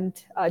and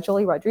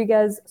Joely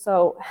Rodriguez?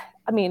 So,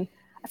 I mean,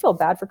 I feel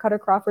bad for Carter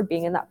Crawford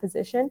being in that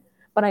position,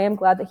 but I am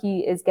glad that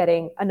he is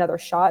getting another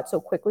shot so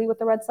quickly with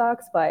the Red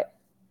Sox. But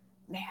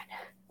man,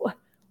 well,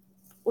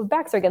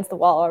 backs are against the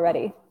wall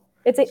already.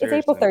 It's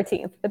April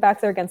 13th. The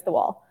backs are against the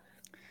wall.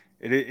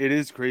 It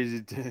is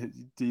crazy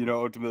to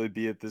ultimately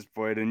be at this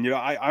point. And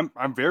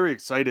I'm very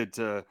excited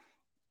to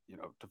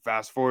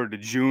fast forward to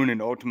June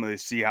and ultimately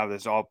see how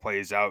this all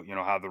plays out,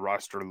 how the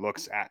roster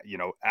looks at,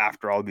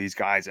 after all these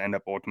guys end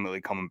up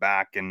ultimately coming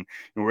back, and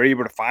we're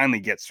able to finally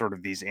get sort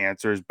of these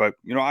answers. But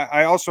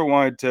I also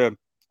wanted to,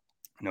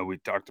 we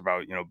talked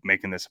about,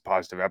 making this a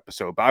positive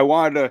episode, but I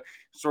wanted to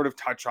sort of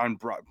touch on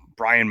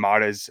Bryan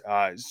Mata's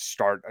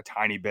start a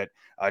tiny bit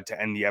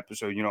to end the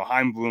episode.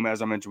 Chaim Bloom,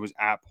 as I mentioned, was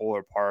at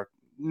Polar Park.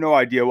 No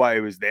idea why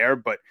he was there,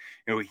 but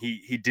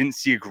he didn't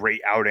see a great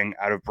outing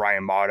out of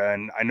Bryan Mata.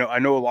 And I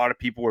know a lot of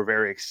people were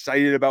very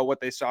excited about what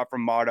they saw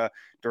from Mata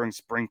during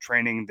spring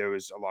training. There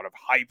was a lot of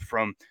hype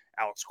from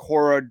Alex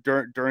Cora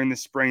during the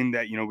spring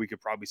that, we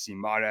could probably see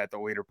Mata at the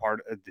later part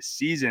of the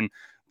season.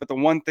 But the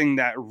one thing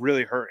that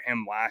really hurt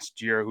him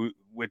last year,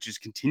 which is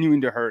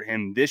continuing to hurt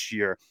him this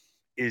year,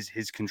 is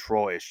his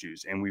control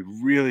issues. And we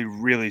really,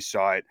 really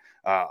saw it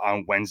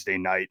on Wednesday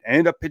night. I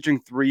ended up pitching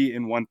 3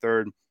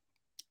 1/3,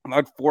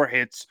 allowed 4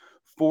 hits,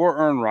 4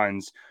 earned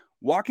runs,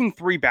 walking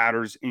 3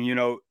 batters.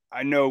 And,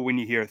 I know when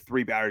you hear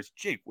 3 batters,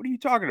 Jake, what are you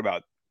talking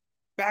about?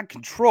 Bad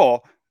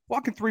control.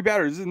 Walking 3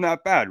 batters isn't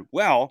that bad.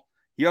 Well,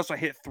 he also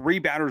hit 3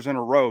 batters in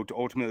a row to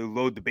ultimately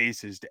load the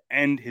bases to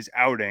end his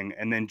outing.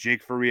 And then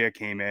Jake Faria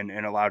came in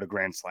and allowed a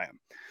grand slam.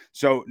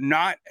 So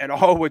not at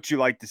all what you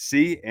like to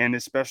see. And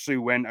especially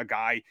when a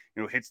guy,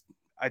 hits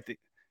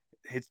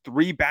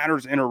 3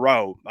 batters in a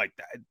row like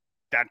that.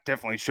 That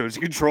definitely shows a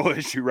control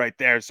issue right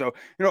there. So,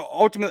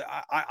 ultimately,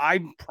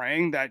 I'm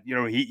praying that,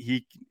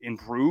 he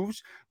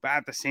improves. But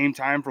at the same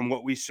time, from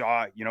what we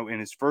saw, in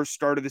his first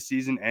start of the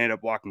season, ended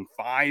up walking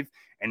 5.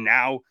 And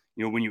now,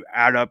 when you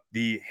add up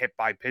the hit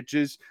by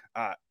pitches,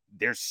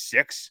 there's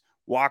 6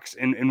 walks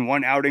in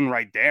one outing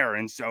right there.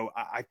 And so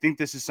I think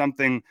this is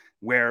something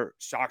where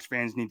Sox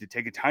fans need to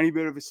take a tiny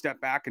bit of a step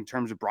back in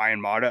terms of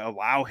Bryan Mata,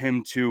 allow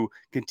him to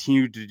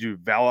continue to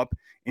develop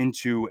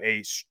into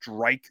a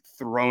strike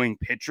throwing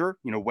pitcher,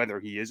 whether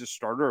he is a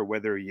starter or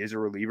whether he is a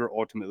reliever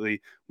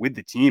ultimately with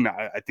the team.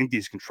 I think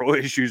these control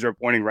issues are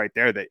pointing right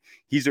there that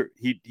he's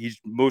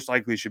most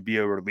likely should be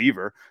a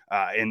reliever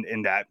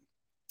in that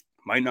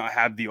might not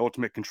have the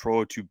ultimate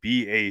control to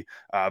be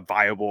a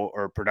viable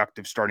or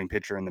productive starting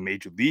pitcher in the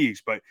major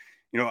leagues. But,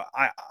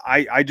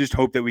 I just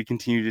hope that we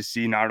continue to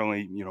see not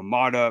only,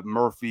 Mata,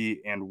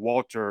 Murphy, and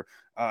Walter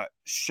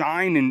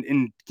shine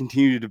and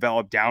continue to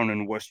develop down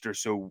in Worcester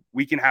so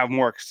we can have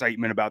more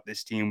excitement about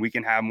this team. We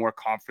can have more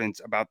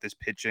confidence about this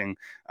pitching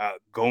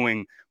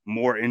going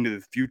more into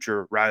the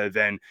future rather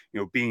than,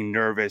 being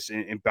nervous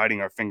and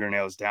biting our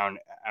fingernails down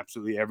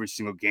absolutely every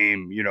single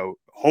game,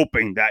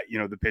 hoping that,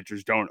 the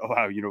pitchers don't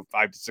allow,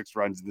 5 to 6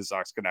 runs and the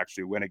Sox can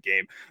actually win a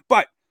game.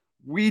 But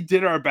we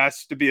did our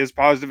best to be as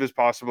positive as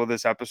possible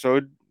this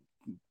episode,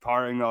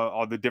 barring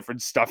all the different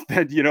stuff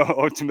that,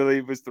 ultimately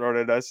was thrown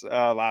at us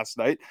last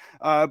night.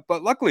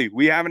 But luckily,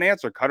 we have an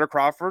answer. Carter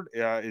Crawford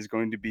is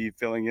going to be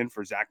filling in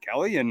for Zach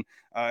Kelly. And,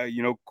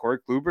 Corey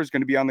Kluber is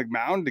going to be on the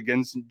mound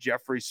against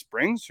Jeffrey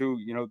Springs, who,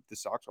 the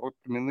Sox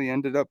ultimately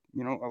ended up,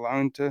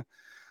 allowing to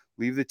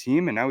leave the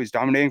team, and now he's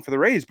dominating for the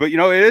Rays. But,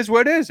 it is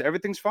what it is.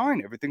 Everything's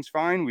fine. Everything's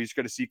fine. We just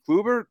got to see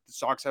Kluber. The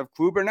Sox have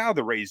Kluber now.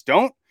 The Rays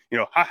don't.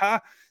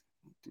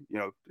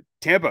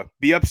 Tampa,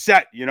 be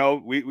upset.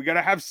 We got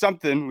to have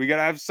something. We got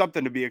to have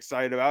something to be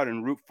excited about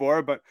and root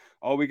for. But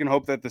all we can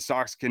hope that the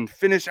Sox can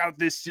finish out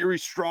this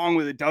series strong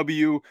with a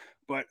W.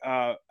 But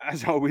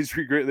as always,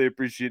 we greatly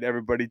appreciate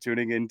everybody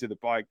tuning into the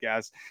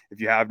podcast.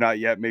 If you have not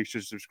yet, make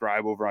sure to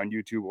subscribe over on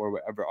YouTube or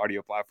whatever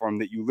audio platform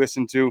that you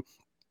listen to.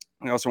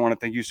 I also want to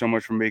thank you so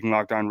much for making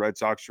Locked On Red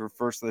Sox your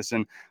first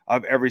listen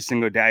of every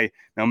single day.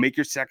 Now make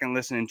your second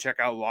listen and check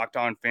out Locked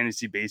On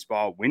Fantasy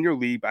Baseball. Win your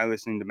league by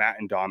listening to Matt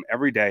and Dom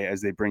every day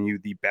as they bring you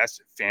the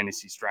best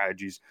fantasy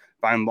strategies.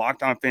 Find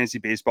Locked On Fantasy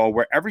Baseball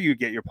wherever you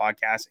get your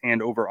podcasts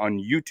and over on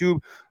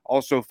YouTube.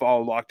 Also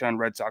follow Locked On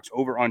Red Sox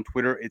over on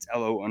Twitter. It's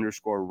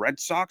LO_Red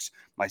Sox.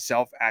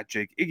 Myself at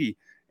Jake Iggy.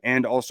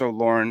 And also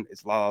Lauren,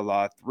 it's La La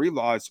La, 3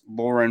 Laws,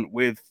 Lauren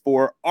with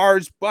 4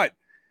 R's. But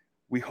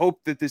we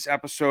hope that this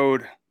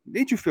episode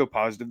made you feel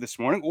positive this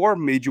morning, or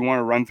made you want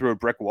to run through a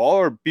brick wall,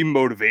 or be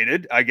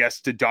motivated, I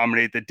guess, to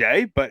dominate the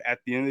day. But at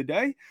the end of the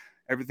day,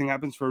 everything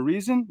happens for a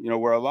reason.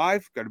 We're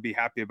alive. Got to be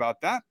happy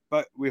about that.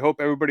 But we hope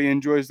everybody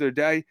enjoys their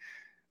day. And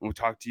we'll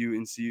talk to you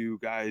and see you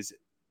guys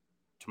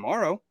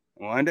tomorrow.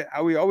 We'll end it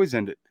how we always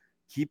end it.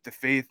 Keep the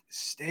faith,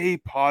 stay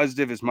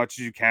positive as much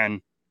as you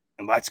can,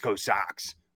 and let's go Sox.